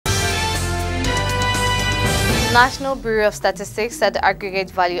National Bureau of Statistics said the aggregate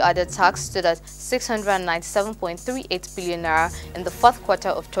value-added tax stood at 697.38 billion naira in the fourth quarter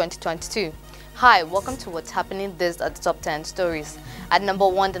of 2022. Hi, welcome to what's happening. These are the top 10 stories. At number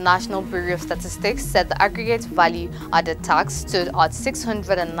 1, the National Bureau of Statistics said the aggregate value-added tax stood at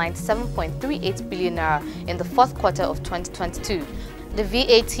 697.38 billion naira in the fourth quarter of 2022. The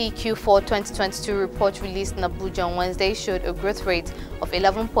VAT Q4 2022 report released in Abuja on Wednesday showed a growth rate of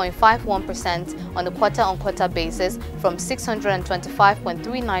 11.51% on a quarter-on-quarter basis from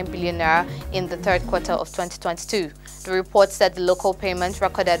 625.39 billion naira in the third quarter of 2022. The report said the local payments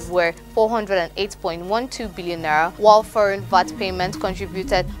recorded were 408.12 billion naira, while foreign VAT payments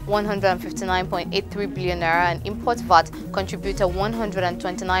contributed 159.83 billion naira and import VAT contributed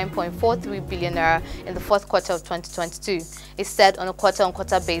 129.43 billion naira in the fourth quarter of 2022. It said on a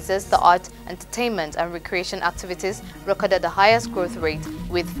quarter-on-quarter basis, the art, entertainment and recreation activities recorded the highest growth rate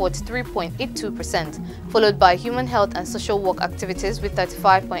with 43.82%, followed by human health and social work activities with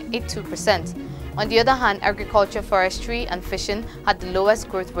 35.82%. On the other hand, agriculture, forestry and fishing had the lowest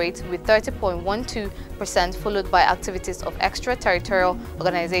growth rate with 30.12%, followed by activities of extraterritorial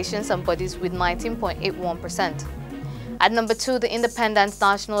organizations and bodies with 19.81%. At number 2, the Independent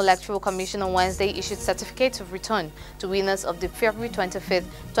National Electoral Commission on Wednesday issued certificates of return to winners of the February 25,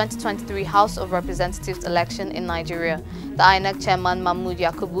 2023 House of Representatives election in Nigeria. The INEC chairman Mahmood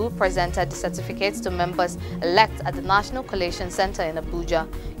Yakubu presented the certificates to members elect at the National Collation Center in Abuja.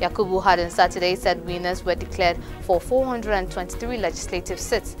 Yakubu had on Saturday said winners were declared for 423 legislative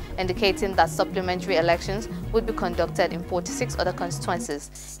seats, indicating that supplementary elections would be conducted in 46 other constituencies.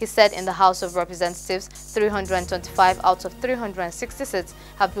 He said in the House of Representatives, 325 out of 360 seats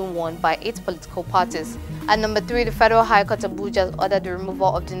have been won by 8 political parties. At number 3, the Federal High Court Abuja ordered the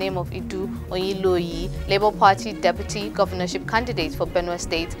removal of the name of Idu Oyiloyi, Labour Party deputy governorship candidate for Benue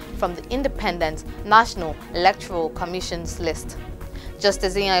State, from the Independent National Electoral Commission's list.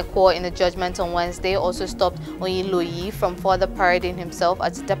 Justice Electoral, in a judgment on Wednesday, also stopped Oyiloyi from further parading himself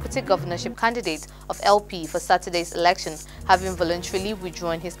as the deputy governorship candidate of LP for Saturday's election, having voluntarily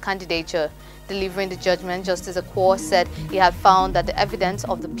withdrawn his candidature. Delivering the judgment, Justice Electoral said he had found that the evidence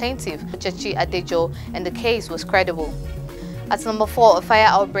of the plaintiff, Uchechi Adejo, in the case was credible. At number 4, a fire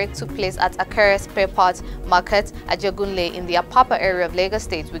outbreak took place at Akere Spare Parts Market at Jagunle in the Apapa area of Lagos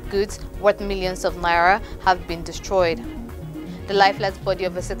State, with goods worth millions of naira have been destroyed. The lifeless body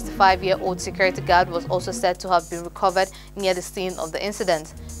of a 65-year-old security guard was also said to have been recovered near the scene of the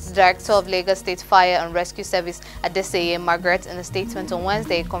incident. The director of Lagos State Fire and Rescue Service, Adeseye Margaret, in a statement on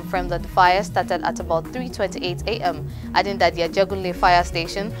Wednesday, confirmed that the fire started at about 3:28 a.m., adding that the Ajagunle fire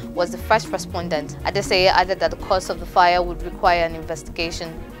station was the first respondent. Adeseye added that the cause of the fire would require an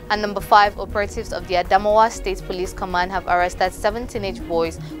investigation. And number 5, operatives of the Adamawa State Police Command have arrested 7 teenage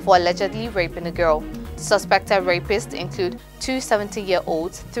boys for allegedly raping a girl. The suspected rapists include 2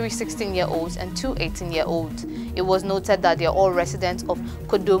 17-year-olds, 3 16-year-olds, and 2 18-year-olds. It was noted that they are all residents of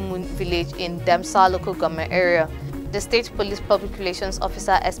Kodomun village in Demsa local government area. The State Police Public Relations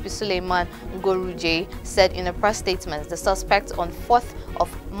Officer SP Suleiman Ngoruje said in a press statement the suspects on 4th of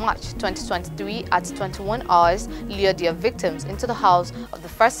March 2023 at 21 hours lured their victims into the house of the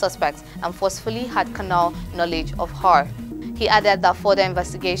first suspect and forcefully had carnal knowledge of her. He added that further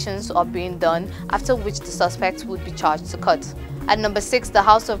investigations are being done, after which the suspects would be charged to court. At number 6, the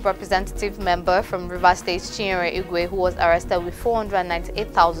House of Representative member from Rivers State, Chinyere Igwe, who was arrested with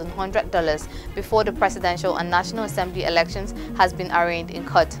 $498,100 before the presidential and National Assembly elections, has been arraigned in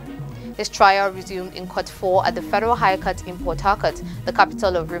court. His trial resumed in Court 4 at the Federal High Court in Port Harcourt, the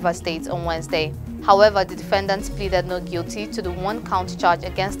capital of Rivers State, on Wednesday. However, the defendants pleaded not guilty to the 1-count charge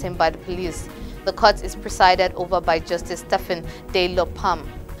against him by the police. The court is presided over by Justice Stephen De Lopam.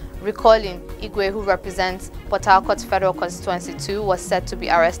 Recalling, Igwe, who represents Port Harcourt Federal Constituency 2, was said to be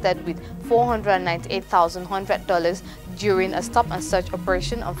arrested with $498,100 during a stop-and-search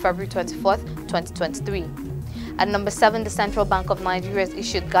operation on February 24, 2023. At number 7, the Central Bank of Nigeria has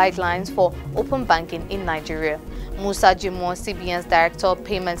issued guidelines for open banking in Nigeria. Musa Jimoh, CBN's Director of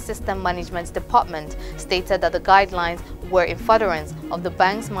Payment System Management Department, stated that the guidelines were in furtherance of the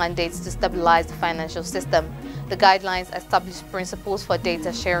bank's mandates to stabilize the financial system. The guidelines establish principles for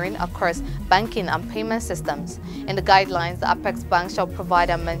data sharing across banking and payment systems. In the guidelines, the Apex Bank shall provide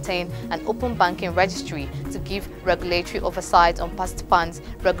and maintain an open banking registry to give regulatory oversight on participants,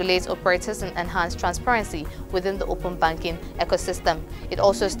 regulate operators, and enhance transparency within the open banking ecosystem. It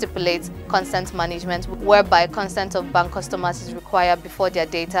also stipulates consent management, whereby consent of bank customers is required before their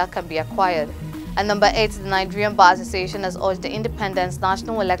data can be acquired. At number 8, the Nigerian Bar Association has urged the Independent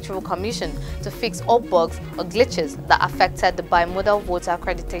National Electoral Commission to fix all bugs or glitches that affected the Bimodal Voter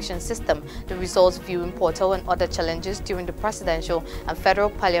Accreditation System, the results viewing portal and other challenges during the presidential and federal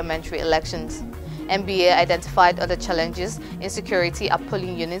parliamentary elections. NBA identified other challenges: insecurity at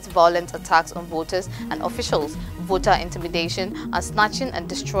polling units, violent attacks on voters and officials, voter intimidation, and snatching and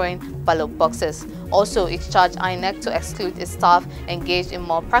destroying ballot boxes. Also, it charged INEC to exclude its staff engaged in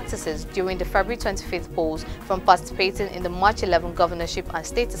malpractices during the February 25th polls from participating in the March 11 governorship and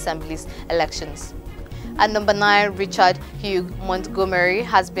state assemblies elections. At number 9, Richard Hugh Montgomery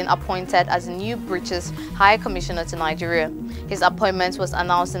has been appointed as the new British High Commissioner to Nigeria. His appointment was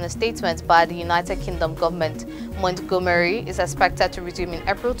announced in a statement by the United Kingdom government. Montgomery is expected to resume in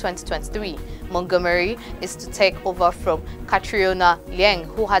April 2023. Montgomery is to take over from Catriona Liang,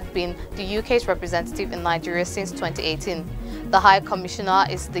 who had been the UK's representative in Nigeria since 2018. The High Commissioner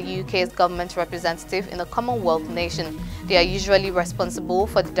is the UK's government representative in a Commonwealth nation. They are usually responsible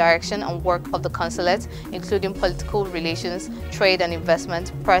for the direction and work of the consulate, including political relations, trade and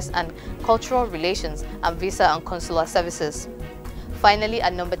investment, press and cultural relations, and visa and consular services. Finally,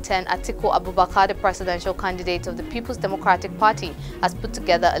 at number 10, Atiku Abubakar, the presidential candidate of the People's Democratic Party, has put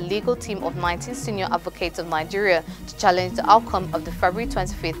together a legal team of 19 senior advocates of Nigeria to challenge the outcome of the February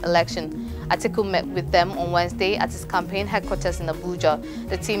 25th election. Atiku met with them on Wednesday at his campaign headquarters in Abuja.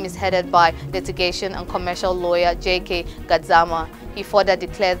 The team is headed by litigation and commercial lawyer J.K. Gadzama. He further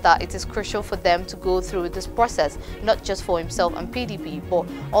declared that it is crucial for them to go through this process, not just for himself and PDP, but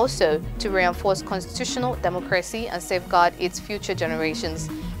also to reinforce constitutional democracy and safeguard its future generations.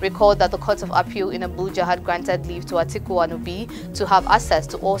 Recall that the Court of Appeal in Abuja had granted leave to Atiku and Obi to have access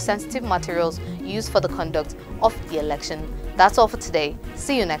to all sensitive materials used for the conduct of the election. That's all for today.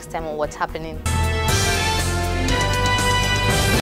 See you next time on What's Happening.